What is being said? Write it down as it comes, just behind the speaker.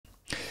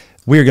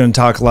We are going to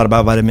talk a lot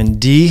about vitamin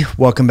D.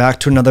 Welcome back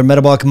to another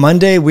Metabolic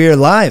Monday. We are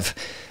live.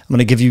 I'm going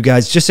to give you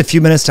guys just a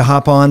few minutes to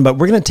hop on, but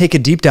we're going to take a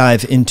deep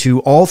dive into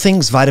all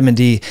things vitamin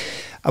D.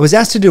 I was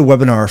asked to do a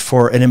webinar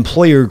for an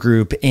employer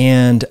group,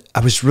 and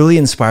I was really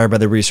inspired by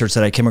the research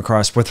that I came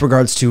across with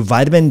regards to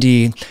vitamin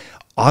D,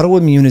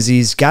 autoimmune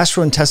disease,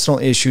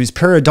 gastrointestinal issues,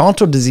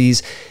 periodontal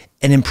disease,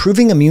 and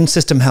improving immune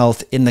system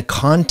health in the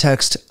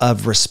context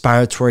of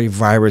respiratory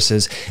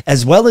viruses,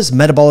 as well as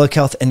metabolic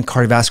health and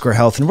cardiovascular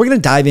health. And we're going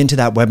to dive into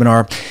that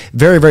webinar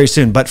very, very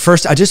soon. But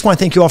first, I just want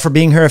to thank you all for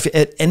being here. If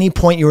at any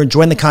point you're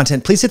enjoying the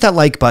content, please hit that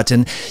like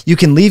button. You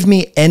can leave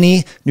me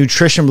any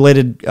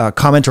nutrition-related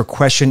comment or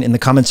question in the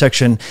comment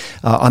section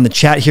on the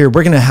chat here.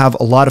 We're going to have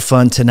a lot of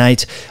fun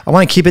tonight. I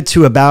want to keep it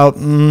to about,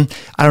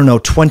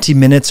 20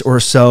 minutes or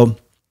so.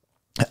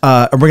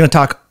 And we're going to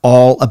talk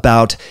all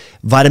about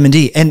vitamin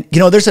D. And,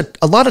 there's a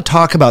lot of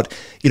talk about,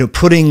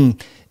 putting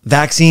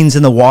vaccines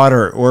in the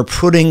water or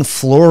putting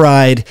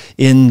fluoride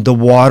in the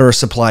water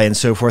supply and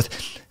so forth.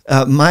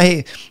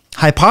 My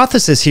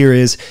hypothesis here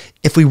is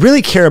if we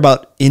really care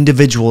about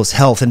individuals'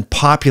 health and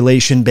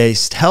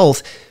population-based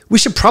health, we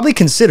should probably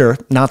consider,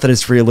 not that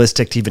it's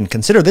realistic to even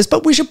consider this,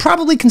 but we should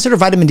probably consider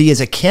vitamin D as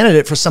a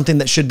candidate for something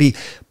that should be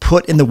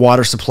put in the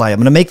water supply. I'm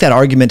going to make that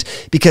argument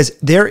because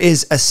there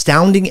is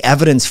astounding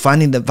evidence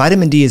finding that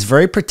vitamin D is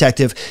very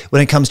protective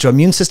when it comes to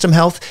immune system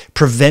health,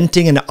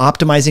 preventing and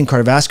optimizing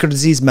cardiovascular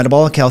disease,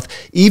 metabolic health,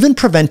 even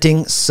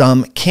preventing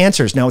some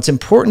cancers. Now, it's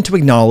important to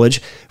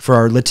acknowledge for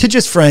our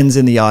litigious friends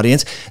in the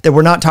audience that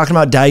we're not talking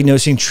about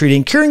diagnosing,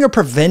 treating, curing, or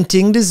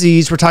preventing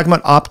disease. We're talking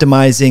about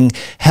optimizing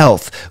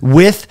health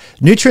with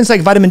nutrients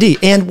like vitamin D.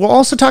 And we'll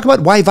also talk about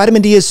why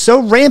vitamin D is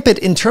so rampant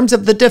in terms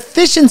of the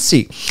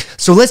deficiency.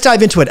 So let's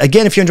dive into it.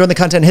 Again, if you're enjoying the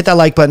content, hit that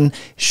like button,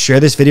 share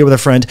this video with a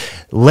friend.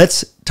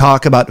 Let's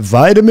talk about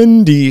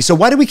vitamin D. So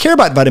why do we care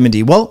about vitamin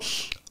D? Well,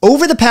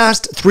 over the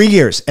past 3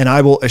 years, and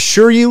I will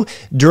assure you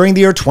during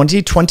the year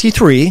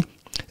 2023,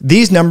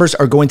 these numbers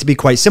are going to be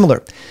quite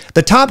similar.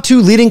 The top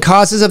two leading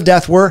causes of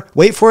death were,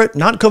 wait for it,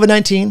 not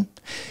COVID-19,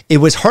 it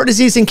was heart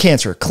disease and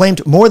cancer,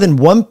 claimed more than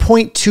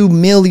 1.2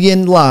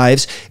 million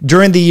lives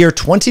during the year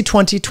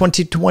 2020,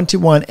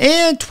 2021,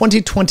 and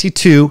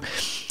 2022.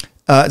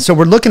 So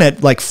we're looking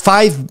at like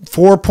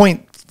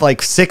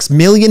 4.6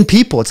 million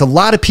people. It's a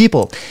lot of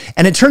people.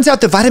 And it turns out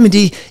that vitamin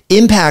D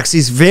impacts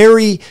these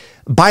very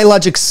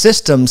biologic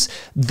systems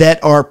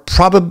that are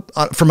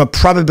from a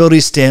probability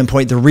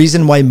standpoint, the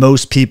reason why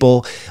most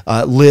people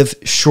live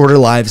shorter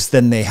lives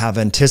than they have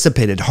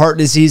anticipated. Heart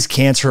disease,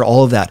 cancer,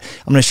 all of that.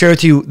 I'm going to share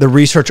with you the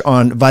research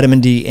on vitamin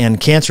D and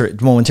cancer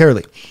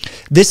momentarily.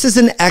 This is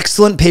an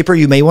excellent paper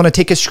you may want to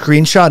take a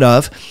screenshot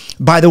of.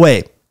 By the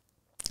way,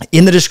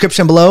 in the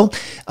description below,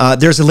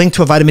 there's a link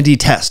to a vitamin D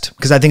test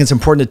because I think it's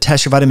important to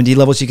test your vitamin D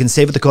levels. You can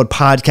save with the code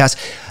podcast.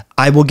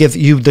 I will give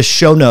you the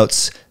show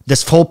notes,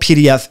 this full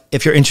PDF.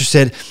 If you're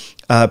interested,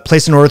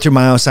 place an order through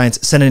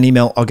MyoScience, send an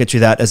email. I'll get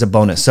you that as a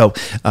bonus. So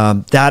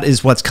that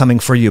is what's coming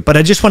for you. But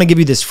I just want to give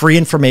you this free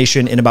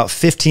information in about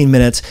 15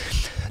 minutes.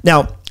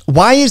 Now,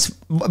 why is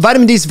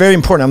vitamin D is very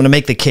important? I'm going to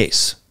make the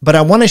case, but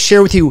I want to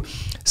share with you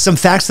some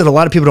facts that a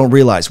lot of people don't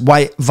realize.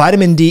 Why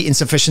vitamin D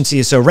insufficiency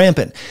is so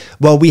rampant.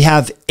 Well, we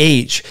have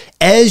age.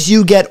 As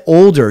you get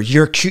older,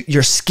 your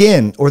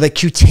skin or the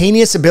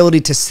cutaneous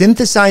ability to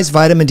synthesize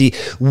vitamin D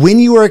when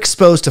you are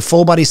exposed to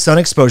full body sun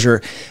exposure.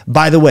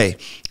 By the way,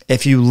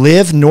 if you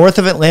live north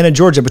of Atlanta,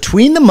 Georgia,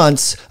 between the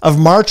months of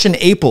March and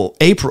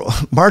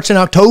March and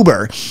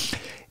October,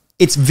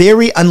 it's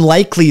very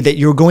unlikely that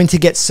you're going to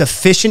get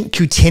sufficient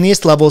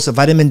cutaneous levels of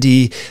vitamin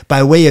D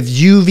by way of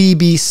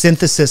UVB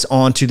synthesis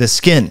onto the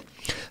skin.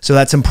 So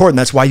that's important.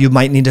 That's why you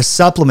might need a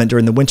supplement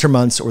during the winter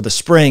months or the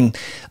spring.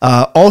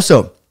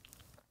 Also,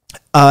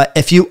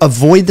 if you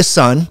avoid the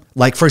sun,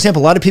 like for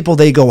example, a lot of people,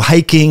 they go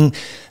hiking,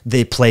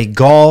 they play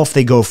golf,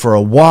 they go for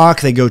a walk,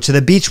 they go to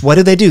the beach. What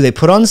do? They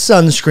put on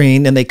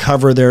sunscreen and they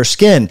cover their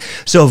skin.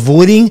 So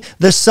avoiding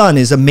the sun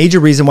is a major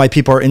reason why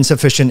people are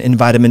insufficient in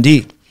vitamin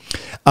D.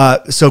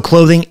 So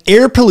clothing,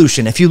 air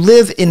pollution. If you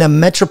live in a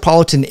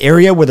metropolitan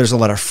area where there's a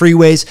lot of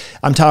freeways,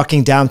 I'm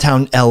talking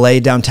downtown LA,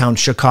 downtown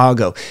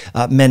Chicago,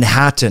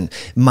 Manhattan,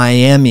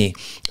 Miami,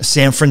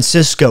 San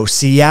Francisco,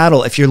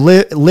 Seattle. If you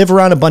live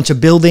around a bunch of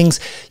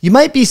buildings, you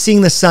might be seeing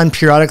the sun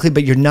periodically,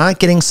 but you're not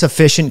getting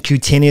sufficient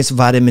cutaneous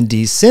vitamin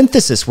D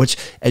synthesis, which,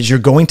 as you're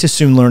going to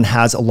soon learn,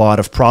 has a lot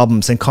of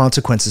problems and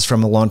consequences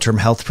from a long-term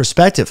health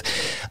perspective.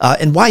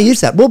 And why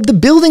is that? Well, the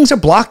buildings are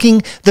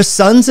blocking the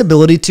sun's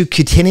ability to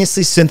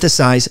cutaneously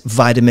synthesize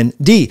vitamin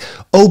D.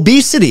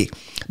 Obesity.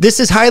 This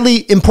is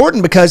highly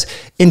important because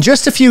in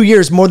just a few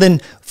years, more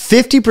than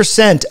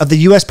 50% of the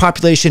US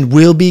population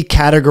will be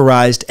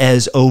categorized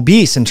as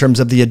obese in terms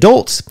of the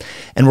adults.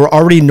 And we're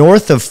already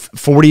north of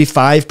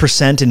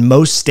 45% in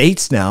most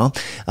states now,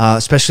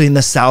 especially in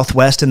the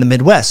Southwest and the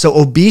Midwest. So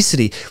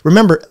obesity.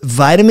 Remember,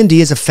 vitamin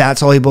D is a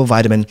fat-soluble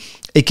vitamin.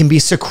 It can be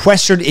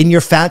sequestered in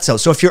your fat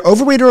cells. So if you're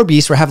overweight or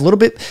obese or have a little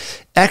bit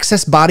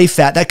excess body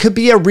fat, that could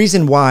be a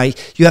reason why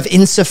you have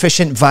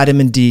insufficient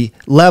vitamin D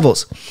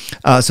levels.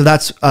 So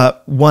that's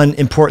one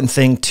important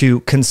thing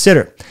to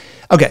consider.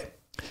 Okay.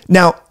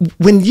 Now,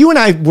 when you and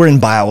I were in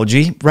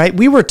biology, right,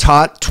 we were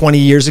taught 20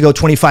 years ago,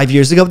 25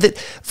 years ago, that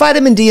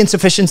vitamin D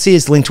insufficiency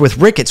is linked with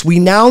rickets. We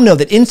now know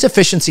that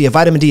insufficiency of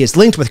vitamin D is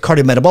linked with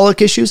cardiometabolic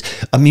issues,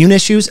 immune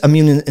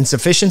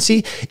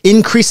insufficiency,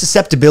 increased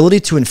susceptibility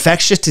to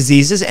infectious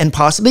diseases, and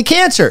possibly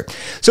cancer.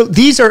 So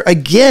these are,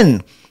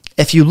 again,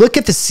 if you look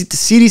at the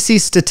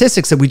CDC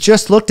statistics that we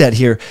just looked at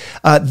here,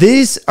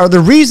 these are the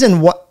reason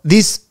what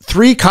these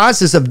 3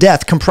 causes of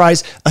death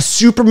comprise a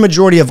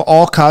supermajority of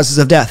all causes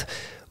of death.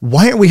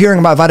 Why aren't we hearing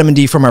about vitamin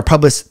D from our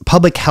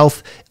public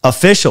health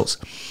officials?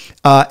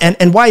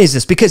 And why is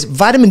this? Because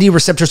vitamin D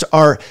receptors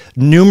are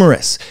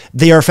numerous.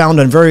 They are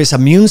found on various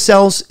immune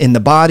cells in the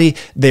body.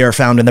 They are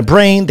found in the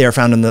brain. They are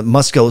found in the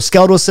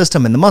musculoskeletal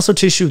system, in the muscle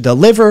tissue, the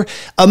liver,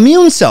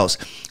 immune cells.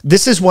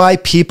 This is why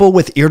people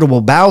with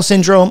irritable bowel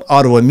syndrome,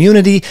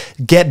 autoimmunity,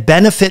 get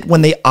benefit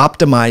when they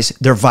optimize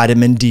their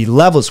vitamin D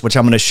levels, which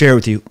I'm going to share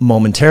with you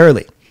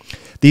momentarily.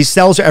 These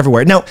cells are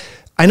everywhere. Now,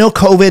 I know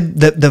COVID,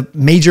 the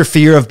major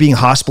fear of being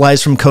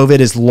hospitalized from COVID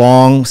is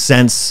long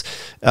since,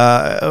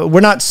 we're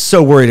not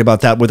so worried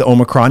about that with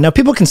Omicron. Now,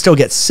 people can still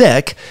get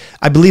sick.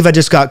 I believe I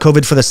just got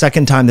COVID for the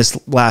 2nd time this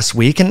last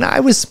week, and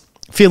I was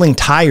feeling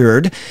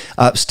tired,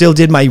 still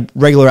did my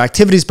regular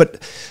activities,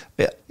 but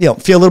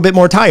feel a little bit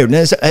more tired.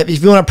 And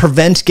if you want to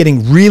prevent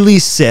getting really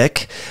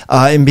sick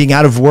and being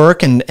out of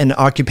work and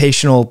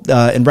occupational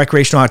and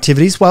recreational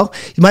activities, well,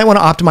 you might want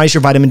to optimize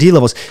your vitamin D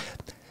levels.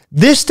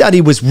 This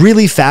study was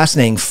really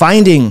fascinating,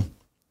 finding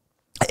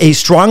a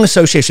strong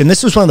association.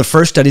 This was one of the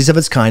first studies of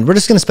its kind. We're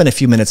just going to spend a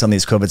few minutes on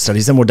these COVID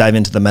studies, then we'll dive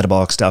into the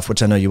metabolic stuff,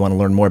 which I know you want to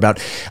learn more about.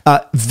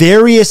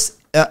 Various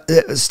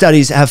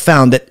studies have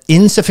found that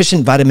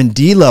insufficient vitamin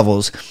D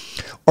levels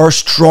are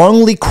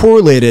strongly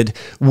correlated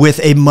with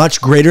a much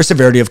greater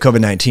severity of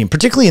COVID-19,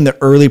 particularly in the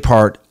early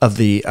part of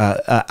the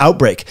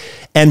outbreak.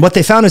 And what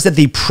they found is that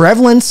the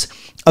prevalence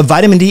of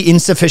vitamin D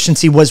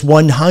insufficiency was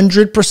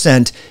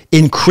 100%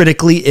 in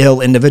critically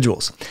ill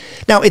individuals.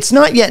 Now, it's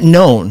not yet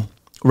known,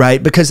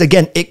 right? Because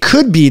again, it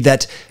could be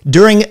that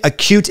during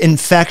acute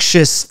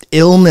infectious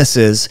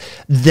illnesses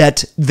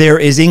that there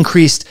is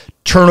increased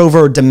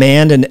turnover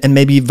demand and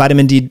maybe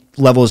vitamin D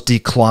levels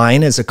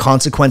decline as a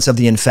consequence of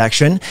the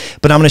infection.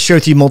 But I'm going to share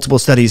with you multiple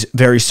studies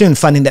very soon,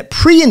 finding that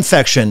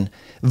pre-infection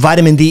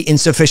vitamin D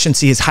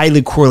insufficiency is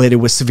highly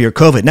correlated with severe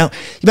COVID. Now,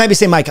 you might be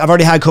saying, Mike, I've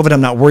already had COVID.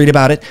 I'm not worried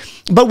about it.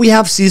 But we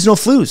have seasonal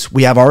flus.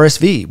 We have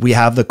RSV. We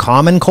have the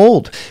common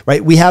cold,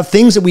 right? We have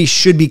things that we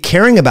should be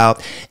caring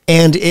about.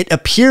 And it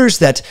appears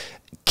that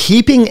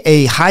keeping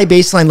a high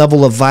baseline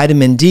level of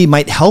vitamin D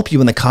might help you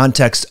in the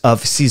context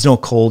of seasonal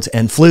colds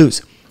and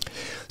flus.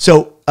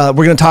 So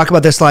we're going to talk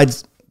about this slide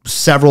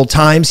several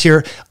times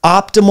here.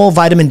 Optimal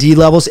vitamin D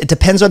levels, it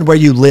depends on where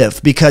you live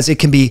because it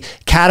can be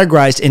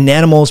categorized in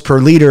nanomoles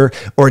per liter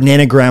or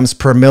nanograms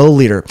per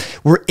milliliter.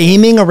 We're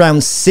aiming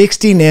around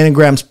 60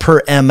 nanograms per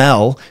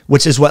ml,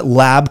 which is what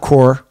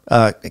LabCorp,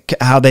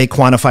 how they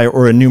quantify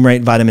or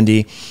enumerate vitamin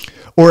D,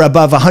 or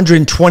above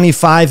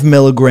 125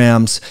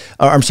 milligrams,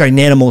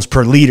 nanomoles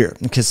per liter.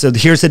 Okay, so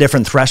here's the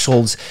different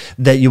thresholds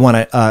that you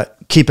want to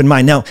keep in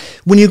mind. Now,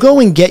 when you go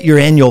and get your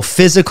annual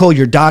physical,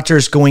 your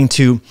doctor's going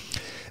to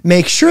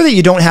make sure that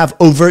you don't have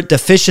overt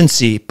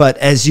deficiency, but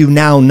as you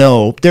now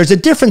know, there's a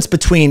difference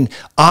between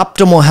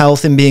optimal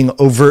health and being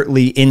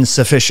overtly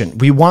insufficient.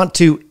 We want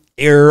to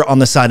err on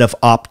the side of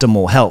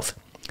optimal health.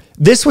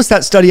 This was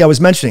that study I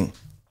was mentioning.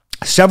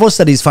 Several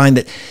studies find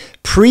that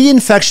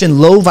pre-infection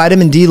low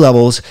vitamin D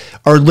levels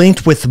are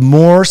linked with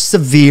more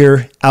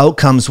severe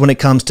outcomes when it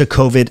comes to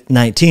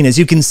COVID-19. As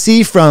you can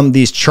see from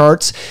these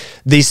charts,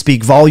 they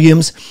speak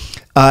volumes.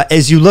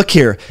 As you look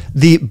here,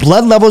 the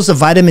blood levels of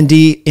vitamin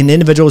D in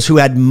individuals who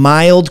had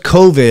mild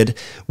COVID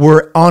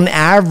were on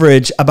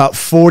average about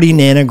 40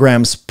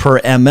 nanograms per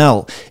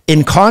ml.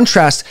 In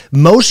contrast,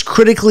 most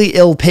critically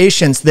ill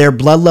patients, their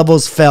blood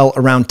levels fell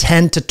around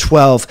 10 to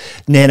 12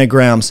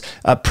 nanograms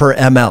per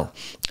ml.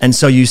 And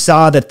so you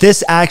saw that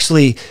this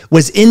actually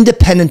was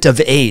independent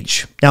of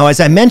age. Now, as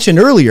I mentioned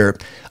earlier,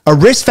 a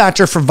risk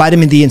factor for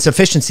vitamin D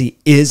insufficiency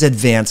is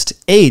advanced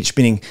age,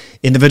 meaning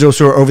individuals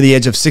who are over the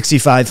age of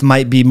 65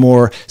 might be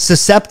more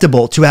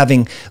susceptible to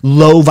having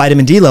low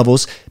vitamin D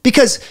levels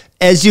because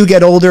as you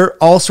get older,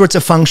 all sorts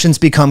of functions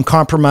become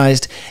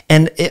compromised,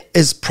 and it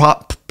is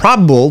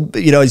probable,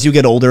 as you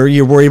get older,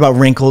 you're worried about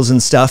wrinkles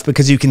and stuff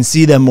because you can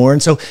see them more.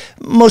 And so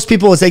most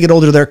people, as they get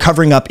older, they're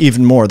covering up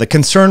even more. The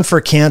concern for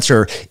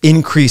cancer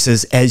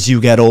increases as you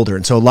get older.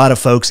 And so a lot of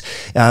folks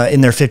in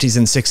their 50s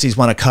and 60s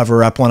want to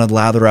cover up, want to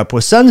lather up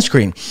with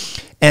sunscreen.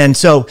 And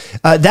so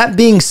that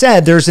being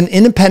said, there's an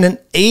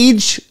independent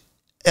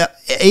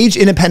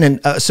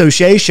age-independent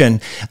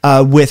association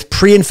with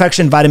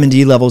pre-infection vitamin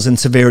D levels and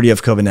severity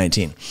of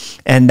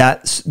COVID-19. And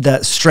that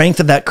strength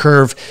of that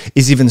curve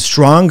is even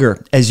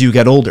stronger as you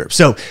get older.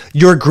 So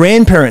your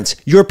grandparents,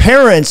 your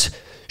parents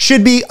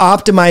should be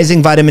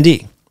optimizing vitamin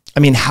D. I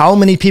mean, how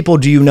many people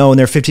do you know in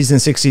their 50s and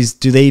 60s,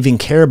 do they even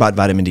care about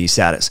vitamin D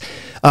status?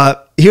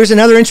 Here's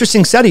another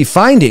interesting study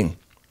finding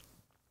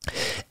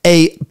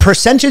a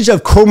percentage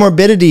of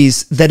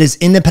comorbidities that is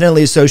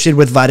independently associated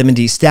with vitamin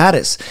D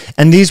status.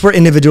 And these were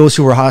individuals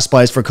who were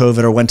hospitalized for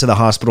COVID or went to the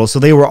hospital. So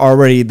they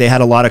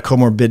had a lot of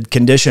comorbid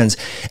conditions.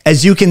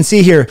 As you can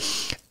see here,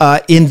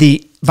 in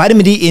the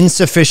vitamin D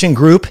insufficient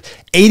group,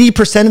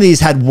 80% of these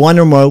had one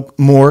or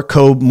more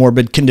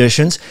comorbid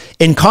conditions.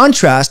 In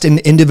contrast, in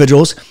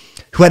individuals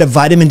who had a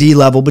vitamin D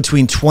level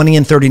between 20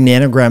 and 30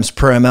 nanograms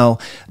per ml,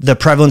 the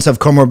prevalence of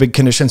comorbid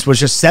conditions was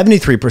just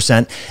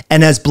 73%.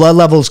 And as blood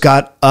levels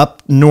got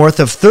up north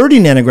of 30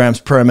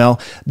 nanograms per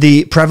ml,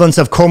 the prevalence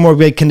of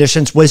comorbid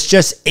conditions was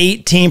just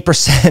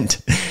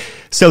 18%.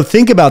 So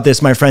think about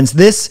this, my friends.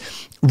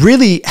 This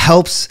really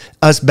helps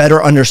us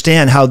better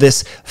understand how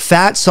this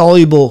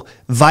fat-soluble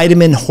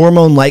vitamin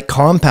hormone-like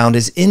compound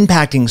is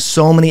impacting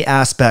so many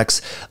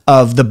aspects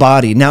of the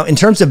body. Now, in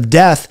terms of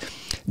death,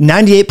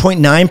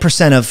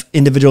 98.9% of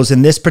individuals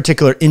in this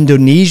particular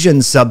Indonesian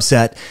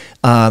subset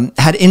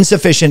had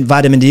insufficient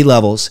vitamin D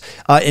levels.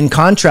 In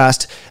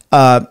contrast,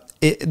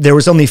 there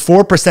was only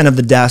 4% of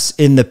the deaths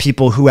in the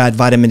people who had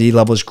vitamin D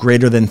levels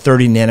greater than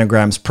 30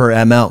 nanograms per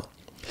ml.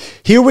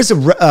 Here was a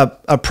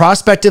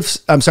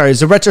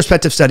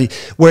retrospective study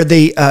where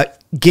they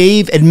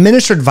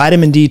administered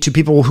vitamin D to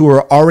people who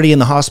were already in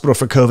the hospital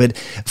for COVID,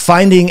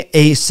 finding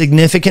a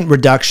significant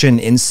reduction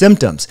in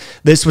symptoms.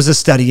 This was a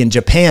study in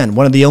Japan,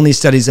 one of the only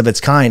studies of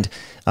its kind.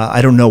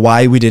 I don't know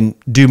why we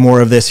didn't do more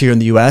of this here in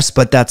the US,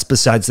 but that's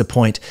besides the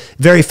point.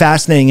 Very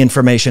fascinating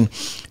information.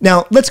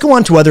 Now, let's go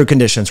on to other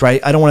conditions, right?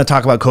 I don't want to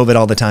talk about COVID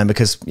all the time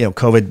because,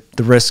 COVID,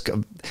 the risk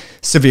of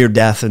severe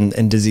death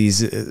and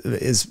disease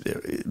is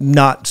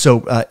not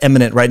so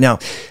imminent right now.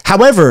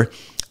 However,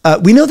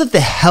 we know that the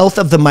health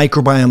of the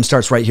microbiome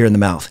starts right here in the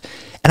mouth.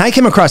 And I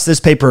came across this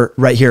paper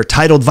right here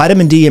titled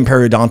Vitamin D and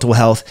Periodontal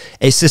Health,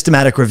 a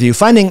Systematic Review,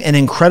 finding an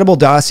incredible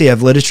dossier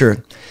of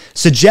literature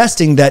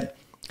suggesting that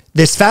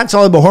this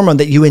fat-soluble hormone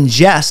that you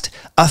ingest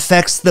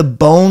affects the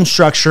bone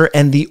structure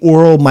and the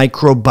oral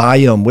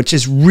microbiome, which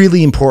is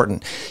really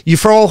important.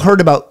 You've all heard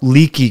about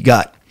leaky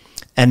gut.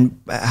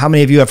 And how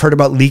many of you have heard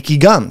about leaky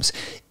gums?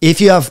 If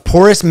you have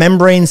porous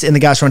membranes in the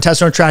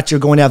gastrointestinal tract, you're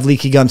going to have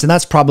leaky gums, and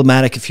that's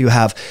problematic if you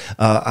have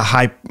a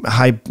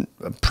high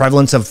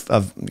prevalence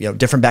of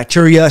different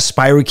bacteria,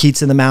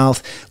 spirochetes in the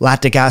mouth,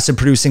 lactic acid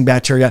producing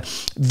bacteria.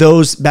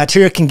 Those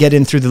bacteria can get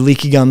in through the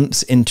leaky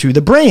gums into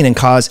the brain and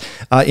cause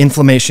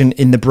inflammation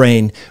in the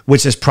brain,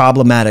 which is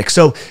problematic.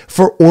 So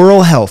for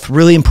oral health,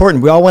 really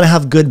important. We all want to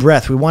have good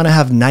breath. We want to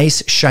have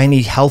nice,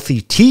 shiny, healthy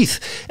teeth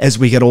as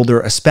we get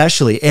older,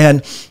 especially.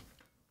 And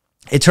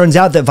it turns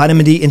out that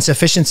vitamin D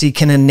insufficiency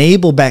can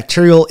enable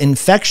bacterial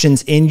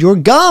infections in your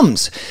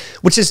gums,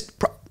 which is,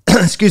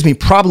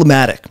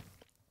 problematic.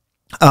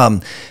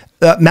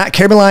 Matt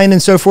Caroline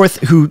and so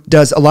forth, who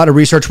does a lot of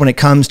research when it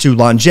comes to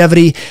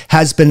longevity,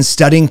 has been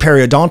studying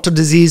periodontal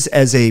disease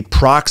as a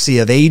proxy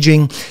of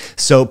aging.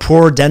 So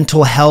poor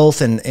dental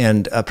health and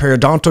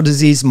periodontal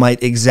disease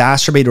might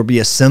exacerbate or be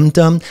a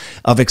symptom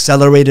of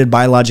accelerated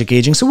biologic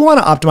aging. So we want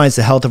to optimize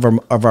the health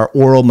of our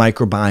oral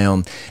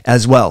microbiome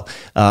as well.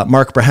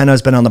 Mark Brahena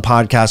has been on the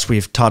podcast.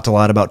 We've talked a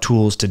lot about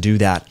tools to do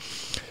that.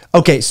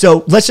 Okay,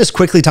 so let's just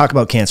quickly talk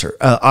about cancer.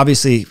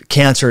 Obviously,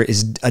 cancer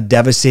is a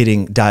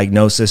devastating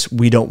diagnosis.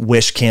 We don't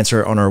wish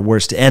cancer on our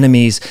worst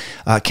enemies.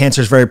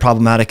 Cancer is very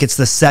problematic. It's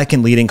the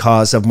second leading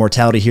cause of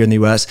mortality here in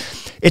the US.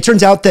 It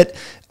turns out that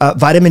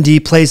vitamin D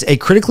plays a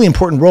critically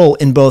important role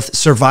in both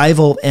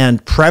survival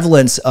and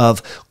prevalence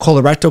of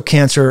colorectal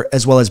cancer,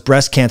 as well as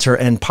breast cancer,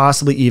 and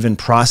possibly even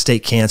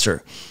prostate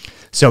cancer.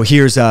 So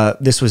here's,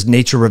 this was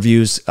Nature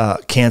Reviews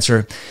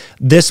Cancer.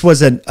 This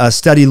was a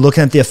study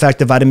looking at the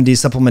effect of vitamin D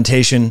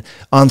supplementation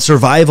on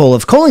survival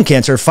of colon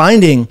cancer,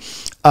 finding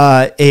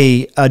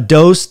a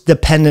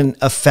dose-dependent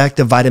effect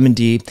of vitamin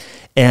D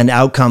and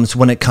outcomes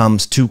when it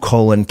comes to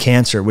colon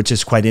cancer, which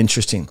is quite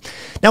interesting.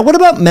 Now, what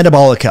about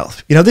metabolic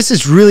health? This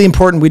is really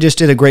important. We just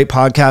did a great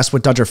podcast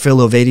with Dr. Phil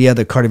Ovadia,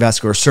 the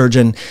cardiovascular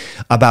surgeon,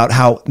 about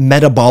how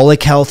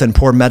metabolic health and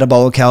poor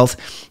metabolic health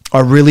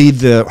are really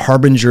the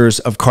harbingers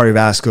of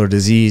cardiovascular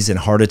disease and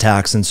heart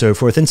attacks and so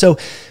forth. And so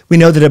we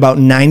know that about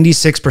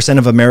 96%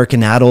 of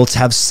American adults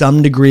have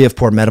some degree of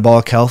poor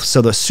metabolic health.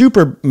 So the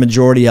super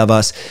majority of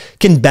us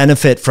can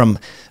benefit from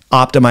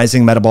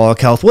optimizing metabolic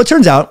health. Well, it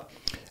turns out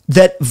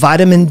that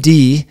vitamin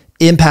D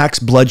impacts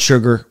blood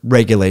sugar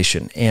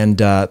regulation. And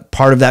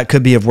part of that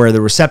could be of where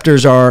the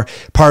receptors are.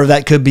 Part of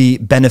that could be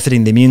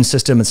benefiting the immune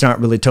system. It's not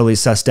really totally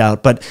sussed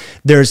out, but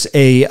there's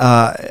a,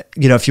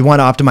 if you want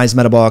to optimize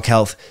metabolic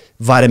health,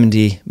 vitamin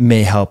D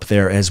may help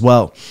there as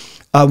well.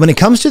 When it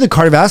comes to the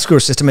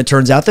cardiovascular system, it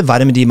turns out that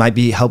vitamin D might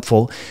be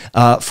helpful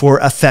for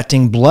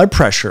affecting blood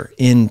pressure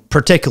in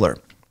particular.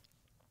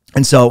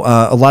 And so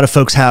a lot of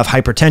folks have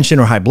hypertension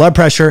or high blood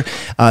pressure.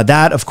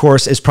 That, of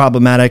course, is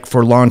problematic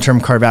for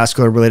long-term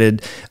cardiovascular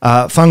related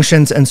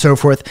functions and so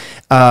forth.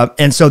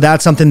 And so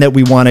that's something that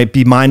we want to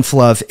be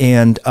mindful of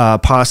and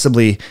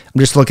possibly, I'm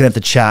just looking at the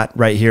chat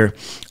right here,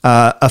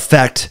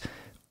 affect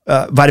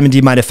vitamin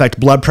D might affect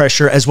blood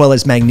pressure as well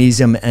as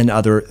magnesium and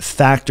other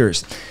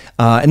factors.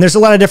 And there's a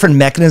lot of different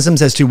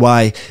mechanisms as to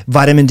why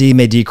vitamin D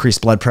may decrease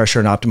blood pressure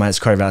and optimize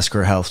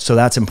cardiovascular health. So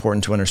that's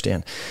important to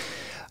understand.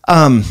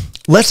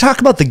 Let's talk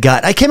about the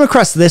gut. I came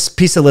across this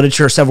piece of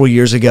literature several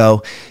years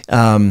ago.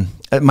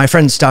 My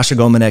friend Stasha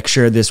Gomanek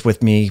shared this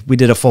with me. We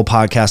did a full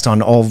podcast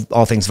on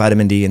all things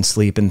vitamin D and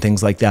sleep and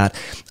things like that.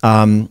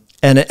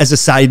 And as a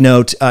side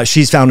note,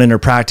 she's found in her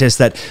practice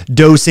that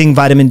dosing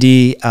vitamin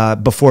D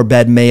before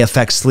bed may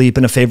affect sleep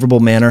in a favorable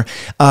manner.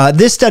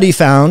 This study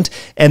found,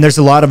 and there's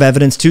a lot of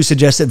evidence to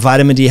suggest that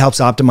vitamin D helps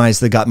optimize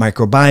the gut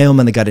microbiome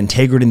and the gut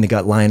integrity and the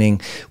gut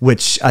lining,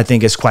 which I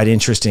think is quite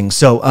interesting.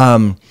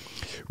 So,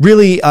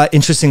 really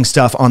interesting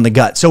stuff on the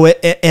gut. So,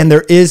 and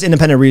there is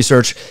independent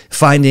research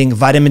finding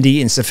vitamin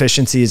D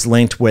insufficiency is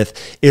linked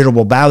with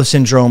irritable bowel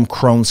syndrome,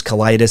 Crohn's,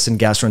 colitis, and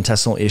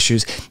gastrointestinal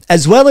issues,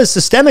 as well as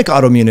systemic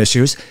autoimmune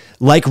issues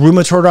like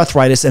rheumatoid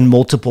arthritis and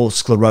multiple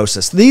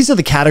sclerosis. These are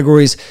the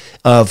categories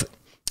of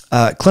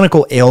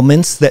clinical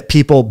ailments that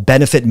people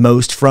benefit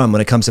most from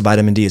when it comes to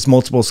vitamin D. It's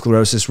multiple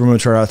sclerosis,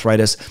 rheumatoid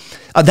arthritis.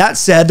 That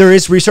said, there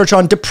is research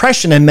on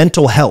depression and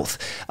mental health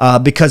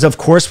because, of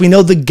course, we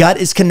know the gut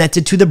is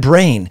connected to the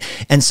brain.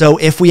 And so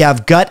if we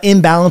have gut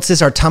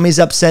imbalances, our tummy's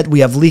upset, we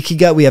have leaky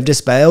gut, we have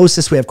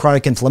dysbiosis, we have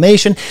chronic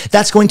inflammation,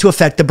 that's going to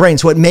affect the brain.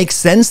 So it makes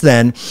sense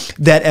then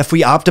that if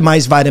we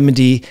optimize vitamin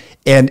D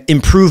and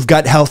improve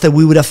gut health, that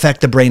we would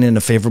affect the brain in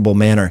a favorable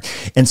manner.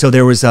 And so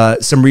there was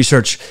some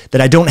research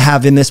that I don't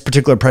have in this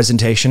particular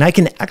presentation.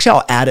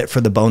 I'll add it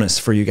for the bonus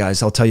for you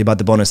guys. I'll tell you about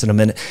the bonus in a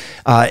minute.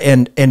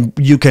 And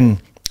you can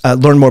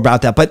learn more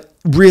about that. But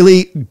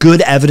really good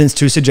evidence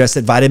to suggest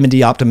that vitamin D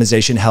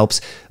optimization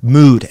helps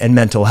mood and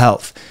mental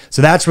health.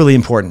 So that's really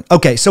important.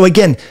 Okay, so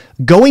again,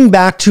 going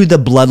back to the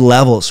blood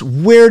levels,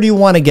 where do you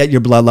want to get your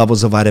blood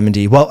levels of vitamin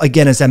D? Well,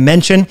 again, as I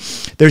mentioned,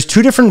 there's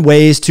two different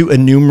ways to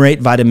enumerate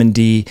vitamin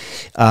D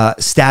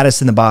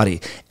status in the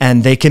body,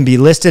 and they can be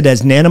listed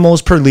as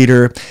nanomoles per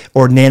liter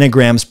or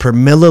nanograms per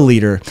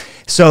milliliter.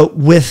 So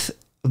with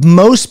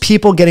most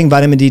people getting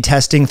vitamin D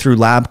testing through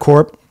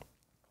LabCorp,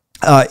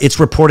 it's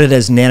reported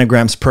as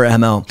nanograms per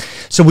ml.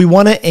 So we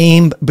want to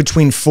aim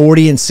between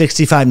 40 and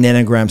 65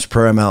 nanograms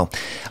per ml.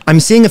 I'm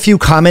seeing a few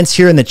comments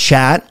here in the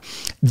chat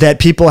that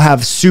people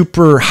have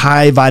super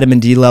high vitamin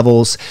D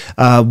levels.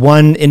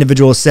 One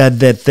individual said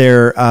that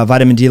their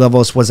vitamin D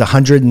levels was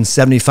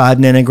 175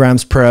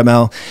 nanograms per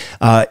ml.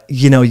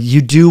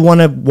 You do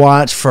want to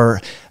watch for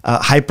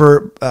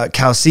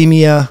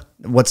hypercalcemia,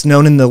 what's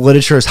known in the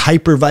literature as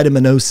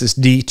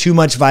hypervitaminosis D, too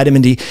much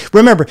vitamin D.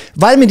 Remember,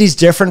 vitamin D is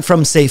different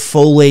from, say,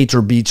 folate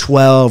or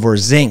B12 or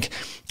zinc.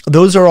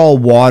 Those are all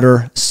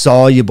water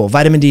soluble.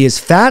 Vitamin D is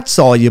fat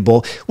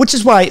soluble, which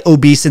is why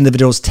obese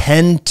individuals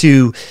tend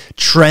to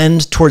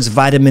trend towards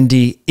vitamin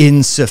D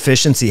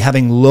insufficiency,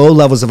 having low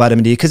levels of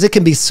vitamin D, because it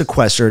can be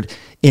sequestered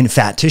in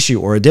fat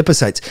tissue or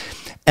adipocytes.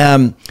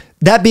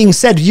 That being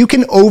said, you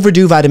can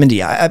overdo vitamin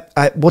D.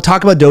 We'll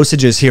talk about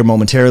dosages here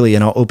momentarily,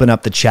 and I'll open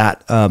up the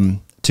chat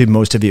to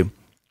most of you.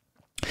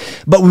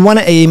 But we want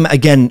to aim,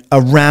 again,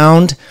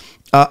 around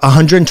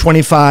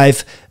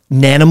 125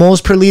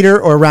 nanomoles per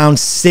liter or around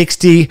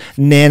 60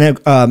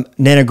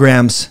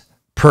 nanograms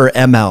per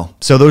ml.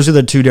 So those are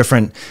the two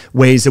different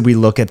ways that we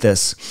look at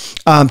this.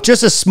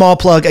 Just a small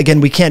plug.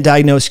 Again, we can't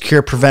diagnose,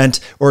 cure, prevent,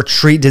 or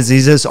treat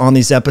diseases on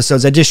these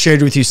episodes. I just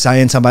shared with you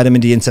science on vitamin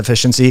D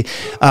insufficiency.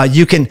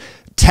 You can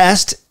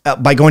test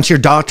by going to your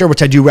doctor,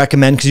 which I do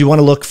recommend because you want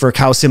to look for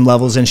calcium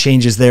levels and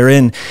changes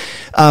therein.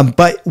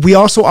 But we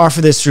also offer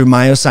this through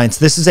Myoscience.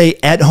 This is a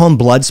at-home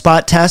blood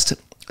spot test.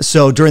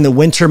 So during the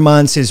winter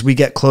months, as we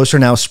get closer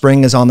now,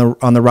 spring is on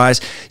the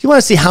rise. You want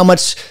to see how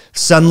much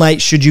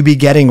sunlight should you be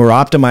getting or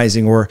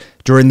optimizing, or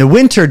during the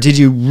winter, did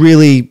you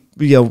really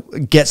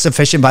get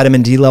sufficient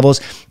vitamin D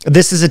levels?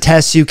 This is a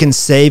test you can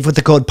save with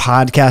the code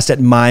podcast at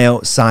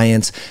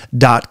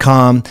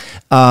myoscience.com.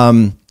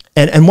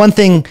 And one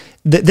thing,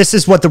 this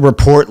is what the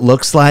report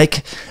looks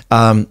like.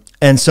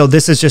 And so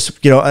this is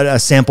just, a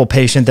sample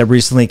patient that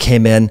recently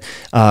came in.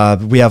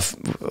 We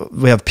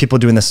have people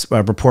doing this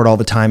report all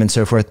the time and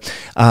so forth.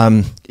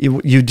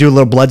 You do a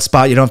little blood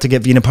spot. You don't have to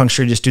get venipuncture.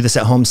 You just do this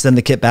at home, send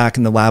the kit back,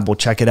 and the lab will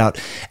check it out.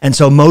 And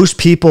so most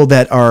people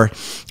that are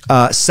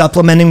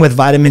supplementing with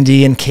vitamin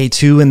D and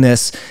K2 in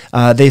this,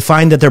 they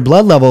find that their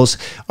blood levels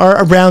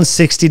are around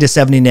 60 to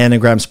 70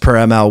 nanograms per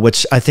ml,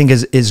 which I think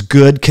is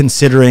good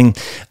considering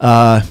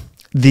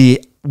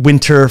the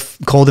winter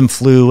cold and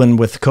flu and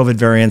with COVID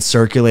variants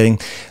circulating.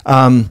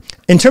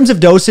 In terms of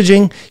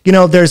dosaging,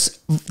 there's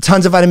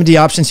tons of vitamin D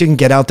options you can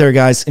get out there,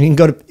 guys. And you can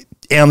go to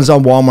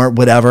Amazon, Walmart,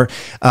 whatever.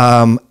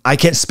 I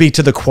can't speak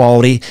to the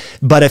quality,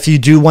 but if you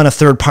do want a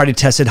third-party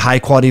tested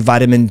high-quality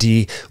vitamin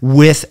D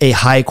with a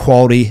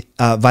high-quality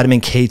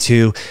vitamin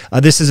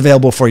K2, this is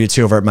available for you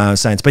too over at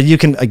Myoscience. But you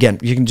can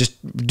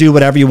just do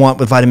whatever you want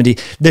with vitamin D.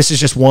 This is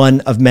just one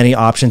of many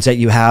options that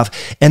you have.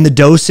 And the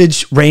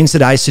dosage range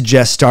that I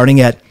suggest, starting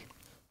at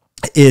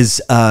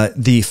is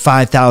the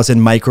 5,000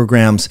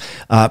 micrograms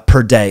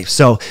per day.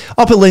 So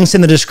I'll put links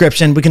in the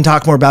description. We can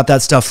talk more about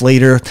that stuff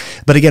later.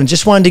 But again,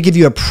 just wanted to give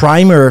you a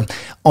primer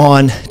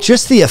on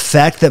just the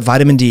effect that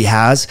vitamin D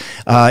has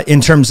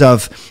in terms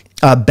of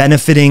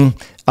benefiting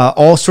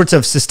all sorts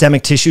of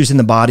systemic tissues in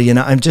the body. And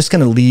I'm just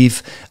going to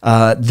leave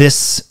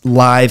this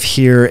live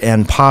here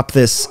and pop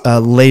this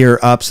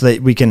layer up so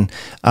that we can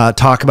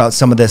talk about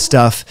some of this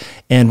stuff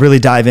and really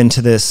dive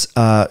into this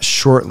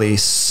shortly.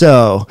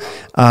 So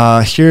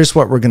here's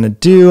what we're going to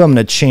do. I'm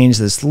going to change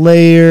this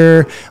layer.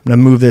 I'm going to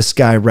move this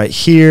guy right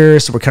here.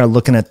 So we're kind of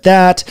looking at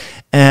that.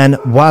 And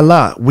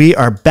voila, we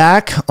are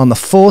back on the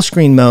full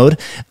screen mode.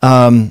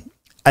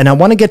 And I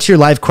want to get to your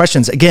live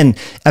questions. Again,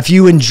 if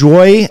you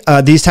enjoy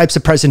these types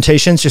of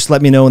presentations, just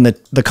let me know in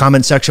the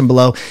comment section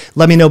below.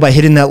 Let me know by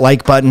hitting that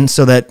like button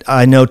so that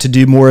I know to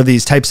do more of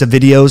these types of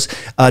videos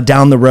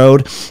down the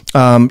road.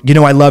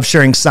 I love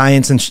sharing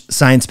science and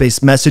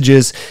science-based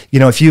messages.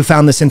 If you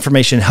found this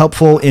information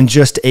helpful in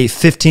just a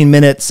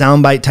 15-minute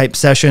soundbite type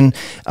session,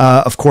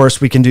 of course,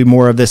 we can do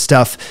more of this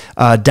stuff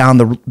down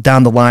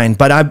the line.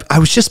 But I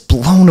was just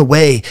blown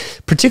away,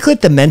 particularly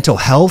at the mental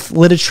health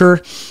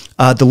literature.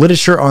 The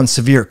literature on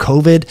severe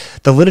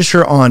COVID, the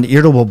literature on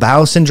irritable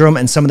bowel syndrome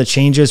and some of the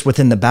changes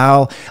within the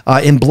bowel,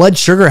 in blood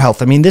sugar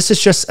health. I mean, this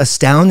is just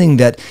astounding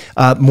that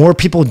more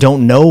people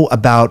don't know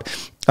about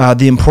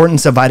the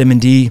importance of vitamin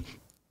D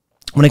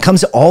when it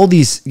comes to all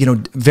these,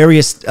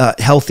 various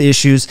health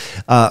issues,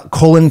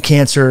 colon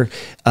cancer,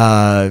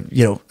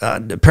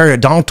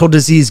 periodontal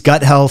disease,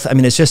 gut health. I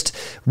mean, it's just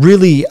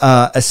really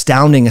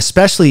astounding,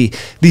 especially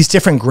these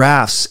different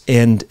graphs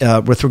and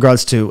with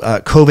regards to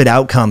COVID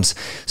outcomes.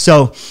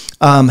 So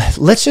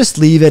let's just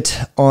leave it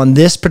on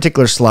this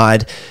particular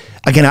slide.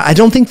 Again, I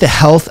don't think the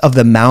health of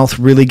the mouth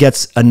really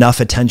gets enough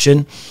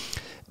attention,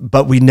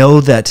 but we know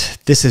that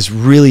this is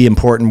really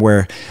important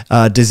where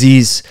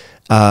disease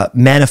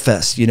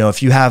manifest.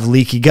 If you have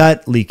leaky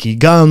gut, leaky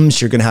gums,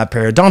 you're going to have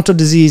periodontal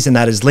disease, and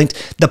that is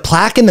linked. The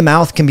plaque in the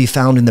mouth can be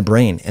found in the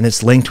brain, and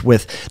it's linked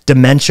with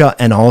dementia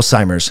and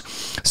Alzheimer's.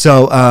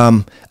 So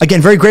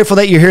again, very grateful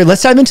that you're here.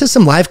 Let's dive into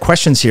some live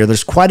questions here.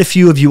 There's quite a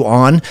few of you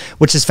on,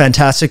 which is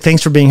fantastic.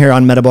 Thanks for being here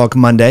on Metabolic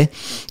Monday.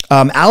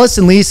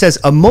 Allison Lee says,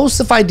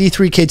 emulsified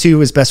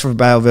D3K2 is best for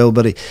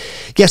bioavailability.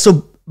 Yeah,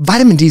 so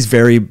vitamin D is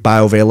very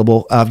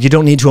bioavailable. You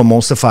don't need to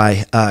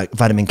emulsify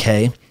vitamin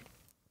K.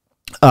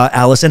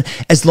 Allison,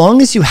 as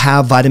long as you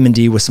have vitamin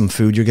D with some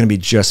food, you're going to be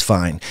just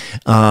fine.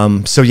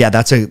 So yeah,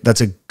 that's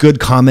a good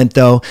comment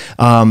though.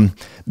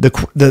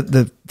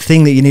 The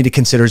thing that you need to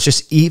consider is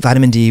just eat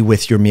vitamin D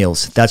with your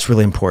meals. That's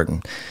really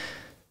important.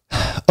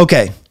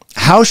 Okay.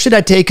 How should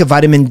I take a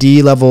vitamin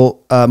D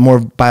level more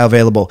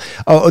bioavailable?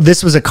 Oh,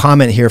 this was a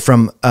comment here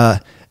from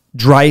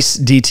Dryce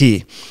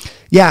DT.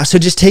 Yeah, so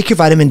just take your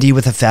vitamin D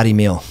with a fatty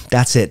meal.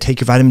 That's it. Take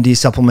your vitamin D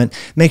supplement.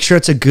 Make sure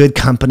it's a good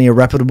company, a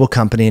reputable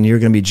company, and you're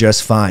going to be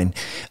just fine.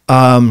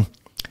 And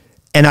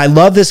I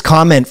love this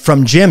comment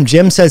from Jim.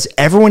 Jim says,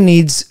 everyone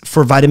needs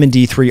for vitamin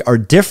D3 are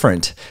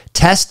different.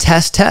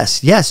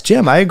 Test. Yes,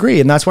 Jim, I agree.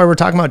 And that's why we're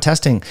talking about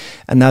testing.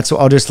 And that's why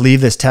I'll just leave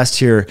this test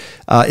here.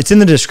 It's in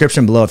the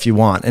description below if you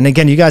want. And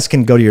again, you guys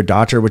can go to your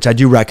doctor, which I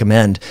do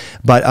recommend.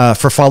 But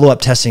for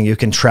follow-up testing, you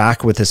can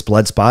track with this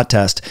blood spot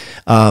test.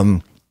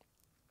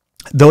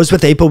 Those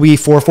with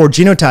ApoE44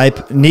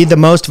 genotype need the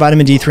most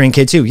vitamin D3 and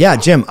K2. Yeah,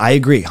 Jim, I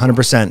agree,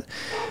 100%.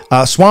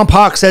 Swamp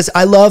Hawk says,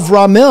 I love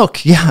raw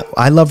milk. Yeah,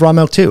 I love raw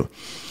milk too.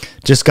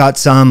 Just got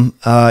some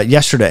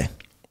yesterday.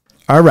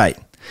 All right.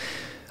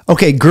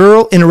 Okay,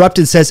 Girl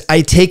Interrupted says,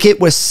 I take it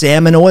with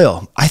salmon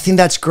oil. I think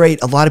that's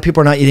great. A lot of people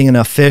are not eating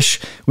enough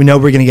fish. We know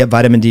we're going to get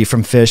vitamin D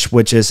from fish,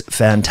 which is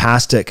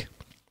fantastic.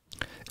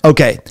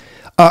 Okay.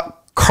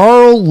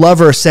 Carl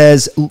Lover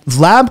says,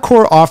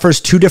 LabCorp offers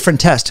two different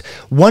tests,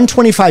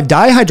 125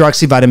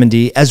 dihydroxyvitamin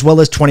D as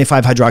well as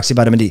 25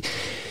 hydroxyvitamin D.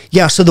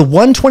 Yeah, so the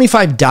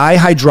 125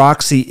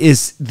 dihydroxy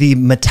is the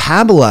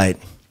metabolite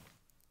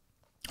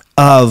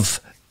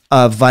of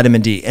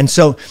vitamin D. And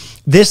so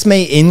this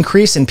may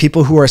increase in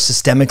people who are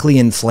systemically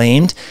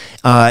inflamed.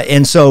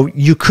 And so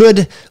you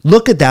could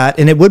look at that,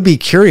 and it would be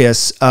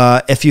curious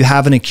if you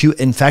have an acute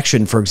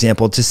infection, for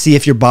example, to see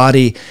if your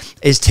body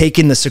is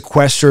taking the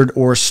sequestered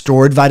or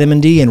stored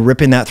vitamin D and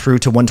ripping that through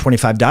to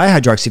 125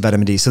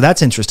 dihydroxyvitamin D. So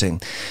that's interesting.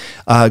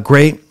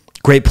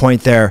 Great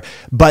point there.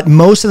 But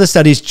most of the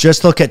studies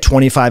just look at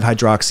 25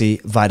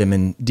 hydroxy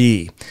vitamin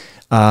D.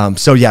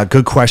 So yeah,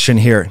 good question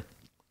here.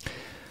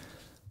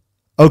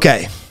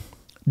 Okay.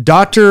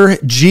 Dr.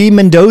 G.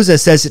 Mendoza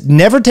says,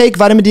 never take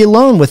vitamin D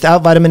alone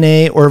without vitamin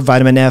A or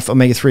vitamin F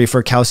omega-3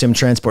 for calcium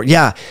transport.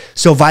 Yeah,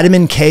 so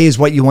vitamin K is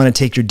what you want to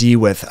take your D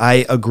with.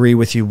 I agree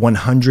with you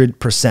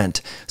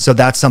 100%. So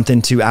that's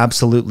something to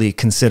absolutely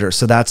consider.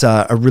 So that's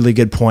a really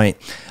good point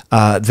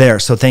there.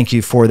 So thank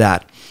you for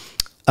that.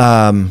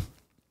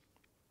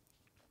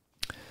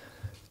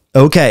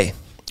 Okay.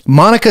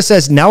 Monica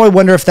says, now I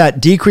wonder if that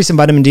decrease in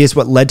vitamin D is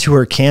what led to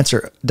her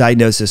cancer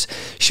diagnosis.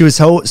 She was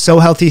so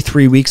healthy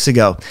 3 weeks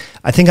ago.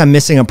 I think I'm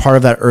missing a part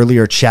of that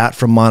earlier chat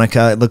from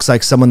Monica. It looks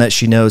like someone that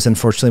she knows,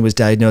 unfortunately, was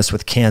diagnosed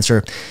with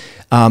cancer.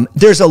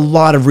 There's a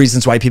lot of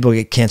reasons why people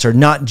get cancer,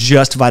 not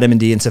just vitamin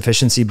D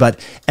insufficiency, but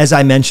as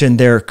I mentioned,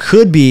 there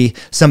could be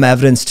some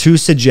evidence to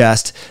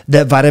suggest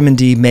that vitamin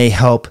D may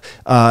help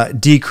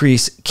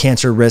decrease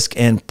cancer risk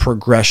and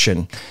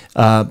progression.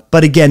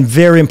 But again,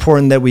 very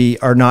important that we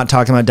are not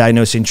talking about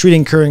diagnosing,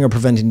 treating, curing, or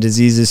preventing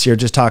diseases here,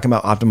 just talking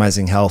about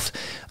optimizing health.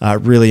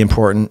 Really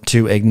important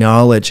to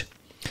acknowledge.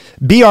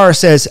 BR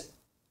says,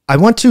 I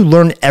want to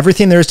learn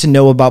everything there is to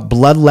know about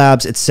blood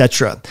labs,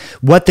 etc.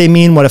 What they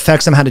mean, what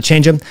affects them, how to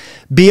change them.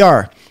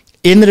 BR,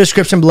 in the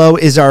description below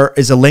is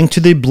a link to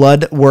the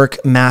Blood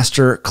Work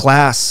Master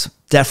class.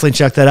 Definitely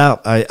check that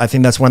out. I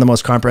think that's one of the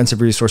most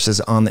comprehensive resources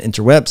on the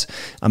interwebs.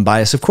 I'm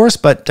biased, of course,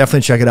 but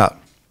definitely check it out.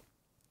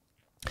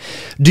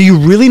 Do you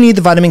really need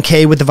the vitamin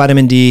K with the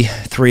vitamin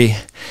D3?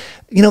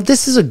 You know,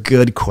 this is a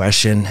good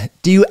question.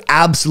 Do you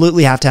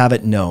absolutely have to have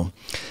it? No.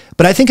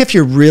 But I think if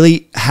you're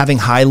really having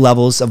high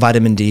levels of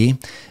vitamin D,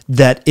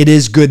 that it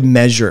is good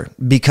measure,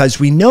 because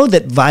we know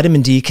that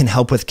vitamin D can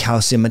help with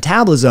calcium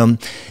metabolism,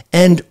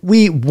 and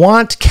we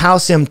want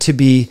calcium to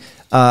be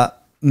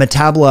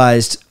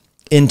metabolized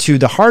into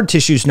the hard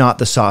tissues, not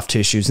the soft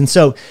tissues. And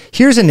so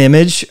here's an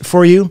image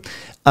for you.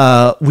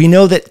 We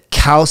know that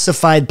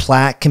calcified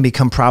plaque can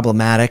become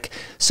problematic.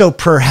 So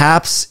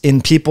perhaps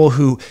in people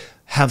who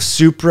have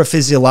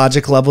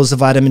supraphysiologic levels of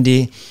vitamin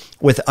D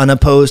with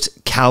unopposed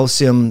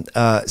calcium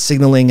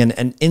signaling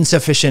and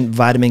insufficient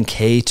vitamin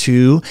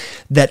K2,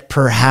 that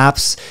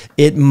perhaps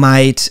it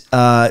might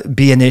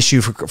be an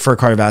issue for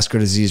cardiovascular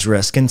disease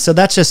risk. And so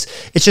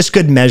it's just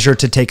good measure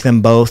to take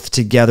them both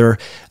together.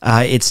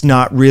 It's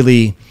not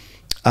really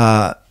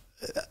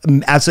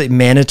absolutely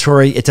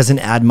mandatory. It doesn't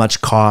add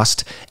much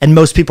cost. And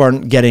most people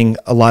aren't getting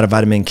a lot of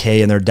vitamin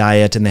K in their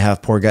diet, and they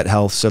have poor gut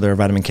health, so their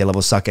vitamin K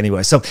levels suck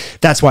anyway. So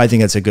that's why I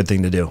think it's a good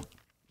thing to do.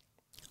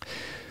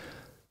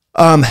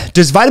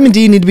 Does vitamin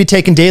D need to be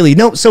taken daily?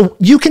 No. So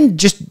you can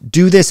just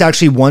do this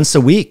actually once a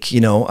week,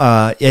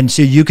 and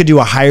so you could do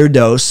a higher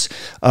dose,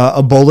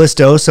 a bolus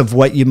dose of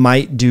what you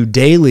might do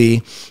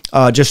daily,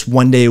 just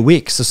 1 day a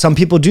week. So some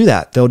people do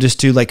that. They'll just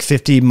do like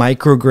 50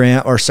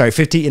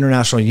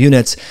 international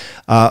units,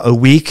 a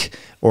week,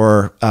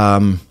 or,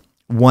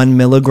 1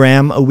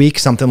 milligram a week,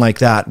 something like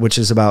that, which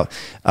is about,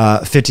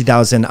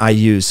 50,000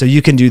 IUs. So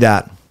you can do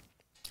that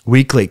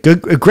weekly.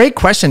 Great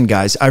question,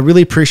 guys. I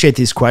really appreciate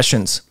these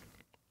questions.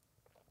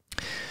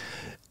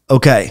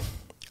 Okay.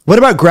 What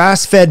about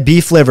grass-fed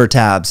beef liver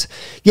tabs?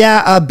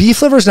 Yeah,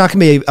 beef liver is not going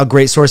to be a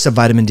great source of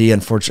vitamin D,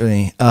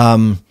 unfortunately.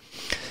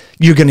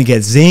 You're going to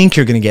get zinc,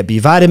 you're going to get B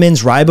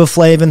vitamins,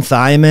 riboflavin,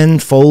 thiamine,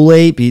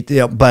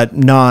 folate, but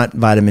not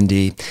vitamin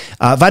D.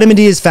 Vitamin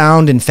D is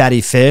found in fatty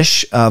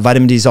fish.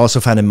 Vitamin D is also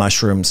found in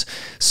mushrooms.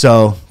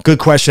 So good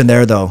question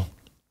there, though.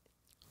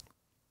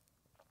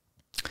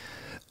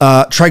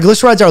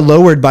 Triglycerides are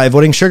lowered by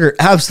avoiding sugar.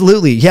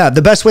 Absolutely. Yeah.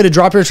 The best way to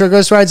drop your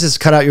triglycerides is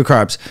cut out your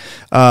carbs.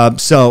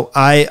 So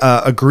I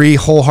agree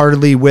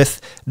wholeheartedly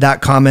with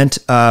that comment.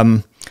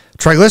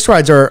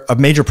 Triglycerides are a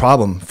major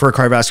problem for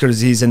cardiovascular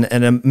disease and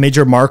a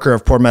major marker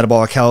of poor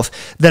metabolic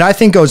health that I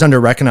think goes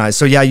under recognized.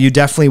 So yeah, you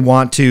definitely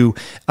want to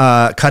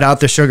cut out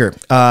the sugar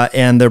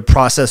and the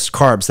processed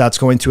carbs. That's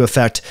going to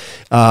affect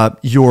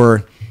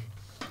your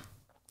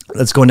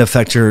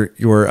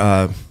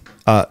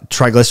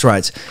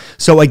triglycerides.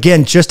 So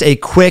again, just a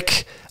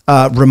quick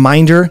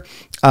reminder.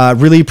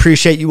 Really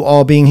appreciate you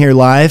all being here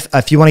live.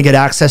 If you want to get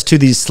access to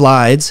these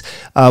slides,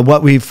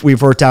 what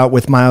we've worked out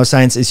with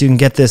Myoscience is you can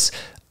get this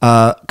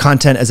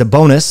content as a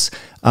bonus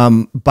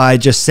by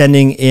just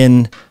sending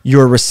in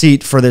your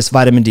receipt for this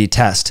vitamin D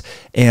test.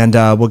 And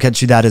we'll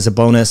get you that as a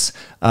bonus.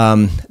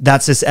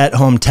 That's this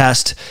at-home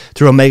test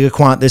through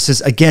OmegaQuant. This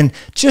is, again,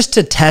 just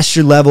to test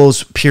your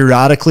levels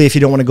periodically. If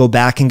you don't want to go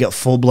back and get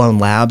full-blown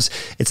labs,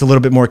 it's a little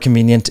bit more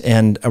convenient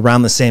and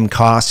around the same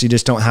cost. You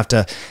just don't have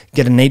to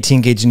get an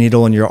 18-gauge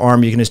needle in your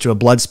arm. You can just do a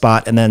blood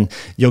spot, and then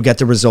you'll get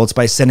the results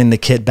by sending the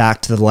kit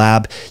back to the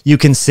lab. You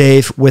can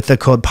save with the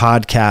code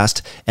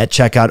podcast at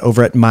checkout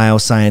over at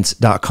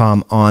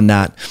myoscience.com on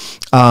that.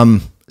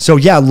 So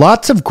yeah,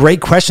 lots of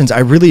great questions. I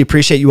really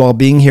appreciate you all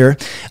being here.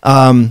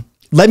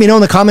 Let me know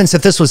in the comments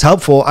if this was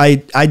helpful. I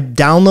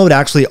download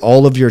actually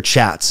all of your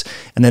chats,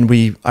 and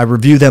then I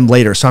review them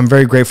later. So I'm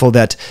very grateful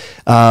that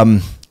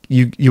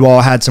you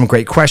all had some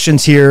great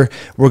questions here.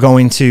 We're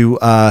going to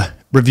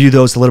review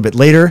those a little bit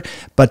later,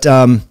 but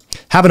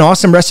have an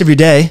awesome rest of your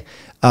day.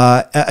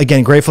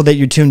 Again, grateful that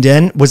you tuned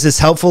in. Was this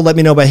helpful? Let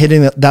me know by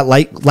hitting that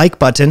like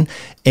button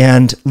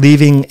and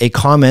leaving a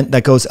comment.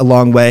 That goes a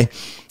long way.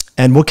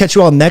 And we'll catch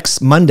you all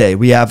next Monday.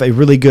 We have a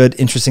really good,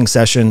 interesting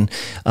session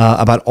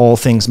about all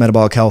things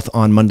metabolic health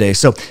on Monday.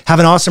 So have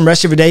an awesome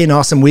rest of your day, an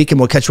awesome week, and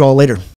we'll catch you all later.